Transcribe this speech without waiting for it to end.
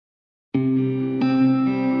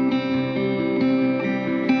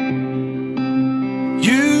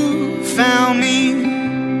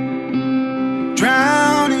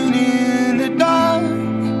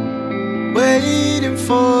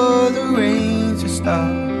for the rain to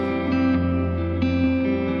stop.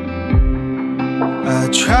 I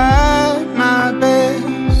tried my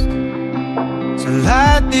best to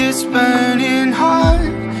light this burning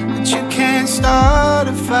heart, but you can't start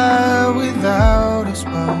a fire without a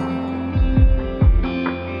spark.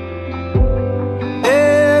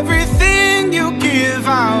 Everything you give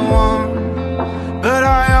I want, but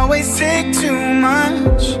I always take too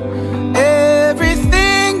much.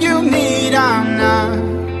 Everything you need I'm not,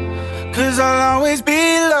 'cause I'll always be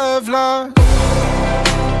love lost.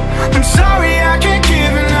 I'm sorry I can't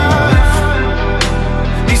give enough.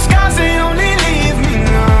 These scars, they only leave me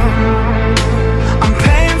numb. I'm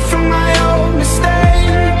paying for my old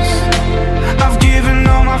mistakes. I've given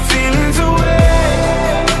all my feelings away.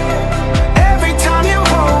 Every time you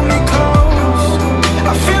hold me close,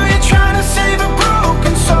 I feel you trying to save a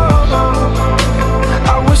broken soul.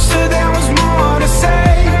 I wish that there was more to say,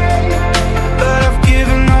 but I've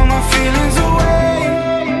given all my feelings away.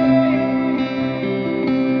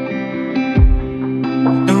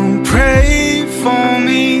 Don't pray for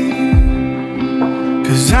me,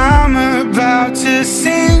 'cause I'm about to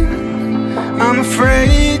sin. I'm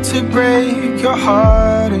afraid to break your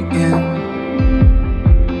heart again.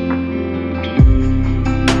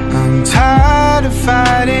 I'm tired of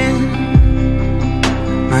fighting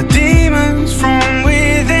my demons from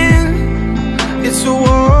within. It's a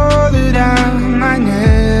war that I might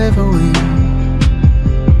never win.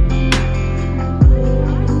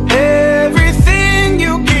 Everything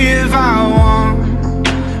you give I want,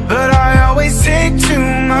 but I always take too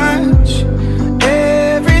much.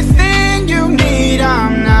 Everything you need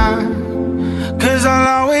I'm not, 'cause I'll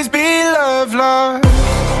always be love lost.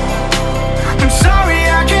 I'm sorry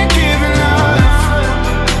I can't give enough.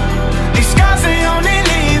 These scars, they only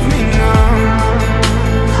leave me numb.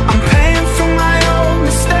 I'm paying for my old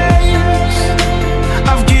mistakes.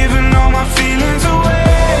 I've given all my feelings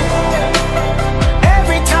away.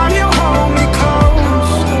 Every time you hold me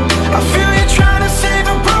close, I feel you trying to save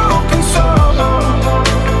a broken soul.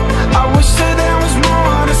 I wish that there was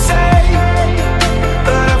more to say,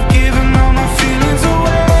 but I've given all my feelings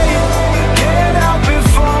away. Get out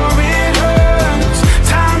before it hurts.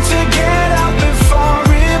 Time to get out before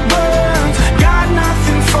it burns. Got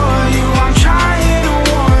nothing for you, I'm trying to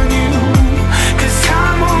warn you, 'cause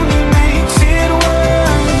time only makes it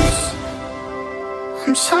worse.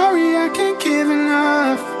 I'm sorry I can't give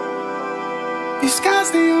enough. These scars,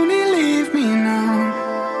 they only leave me numb.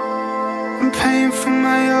 I'm paying for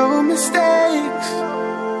my old mistakes.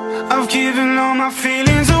 I've given all my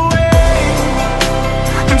feelings away.